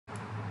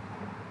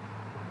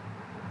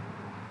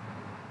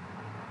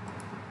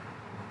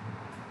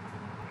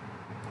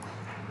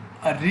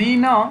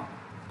Reena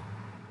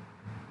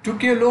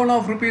took a loan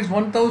of rupees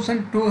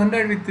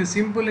 1200 with the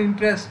simple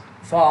interest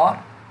for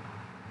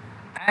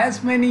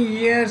as many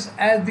years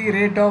as the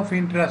rate of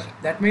interest.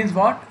 That means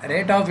what?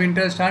 Rate of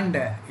interest and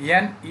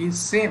N is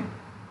same.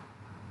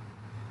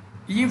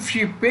 If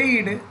she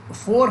paid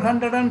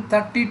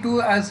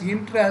 432 as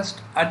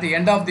interest at the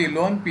end of the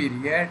loan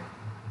period,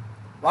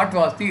 what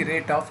was the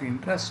rate of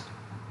interest?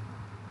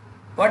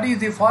 What is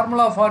the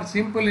formula for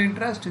simple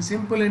interest?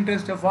 Simple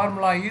interest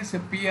formula is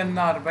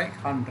PNR by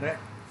 100.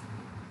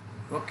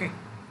 Okay.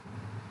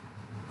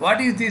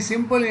 What is the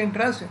simple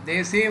interest?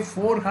 They say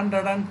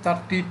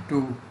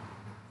 432.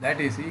 That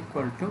is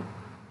equal to.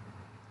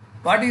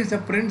 What is the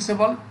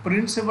principal?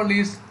 Principal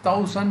is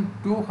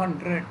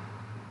 1200.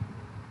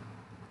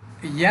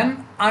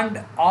 N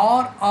and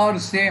R are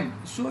same.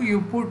 So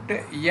you put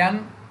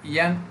N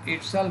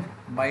itself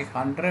by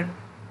 100.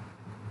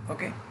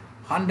 Okay.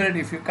 100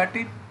 if you cut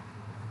it,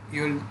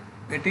 you will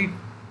get it.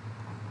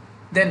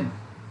 Then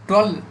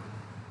 12.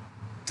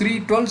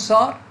 3 12s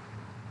are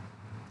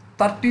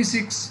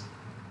 36.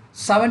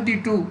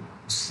 72.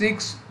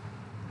 6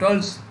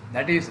 12s.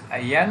 That is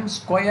N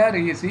square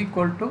is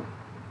equal to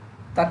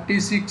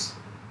 36.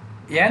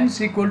 N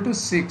is equal to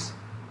 6.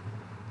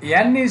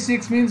 N is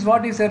 6 means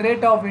what is the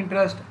rate of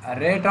interest? A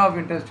rate of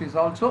interest is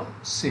also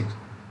 6.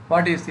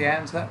 What is the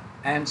answer?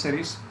 Answer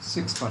is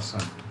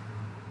 6%.